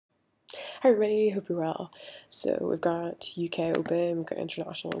Hi everybody, hope you're well. So we've got UK open, we've got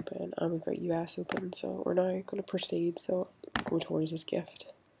international open, and we've got US open. So we're now going to proceed, so go towards this gift.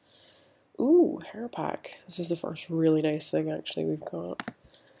 Ooh, hair pack. This is the first really nice thing actually we've got.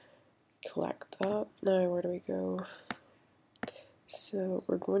 Collect that. Now where do we go? So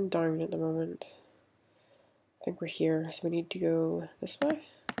we're going down at the moment. I think we're here, so we need to go this way.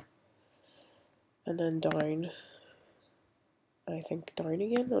 And then down. I think down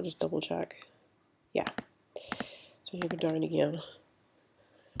again. I'll just double check. Yeah. So we need to go down again.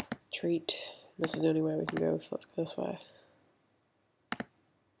 Treat. This is the only way we can go, so let's go this way.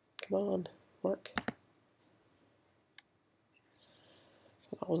 Come on, work.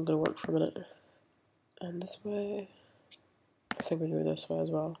 That wasn't going to work for a minute. And this way. I think we go this way as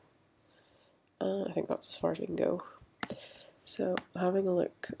well. And I think that's as far as we can go. So having a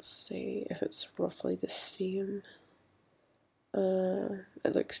look, let's see if it's roughly the same.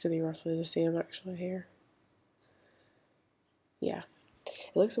 It looks to be roughly the same actually here. Yeah,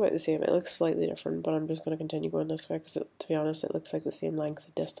 it looks about the same. It looks slightly different, but I'm just going to continue going this way because, to be honest, it looks like the same length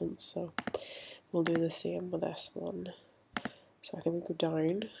of distance. So we'll do the same with this one. So I think we go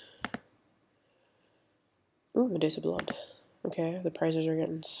down. Ooh, Medusa blood. Okay, the prices are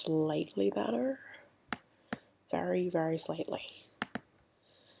getting slightly better. Very, very slightly.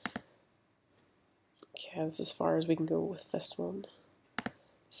 Okay, that's as far as we can go with this one.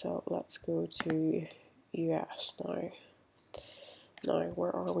 So let's go to US now. Now,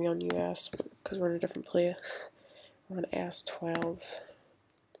 where are we on US? Because we're in a different place. We're on S12.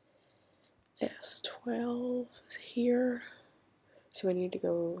 S12 is here. So we need to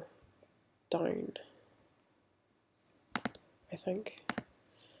go down, I think.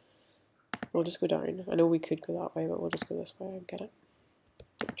 We'll just go down. I know we could go that way, but we'll just go this way and get it.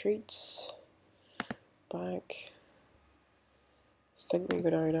 Treats. Back. I think we go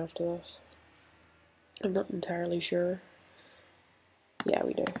down after this. I'm not entirely sure. Yeah,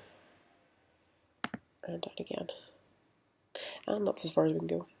 we do. And down again. And that's as far as we can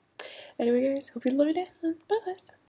go. Anyway guys, hope you loved it, and bye guys.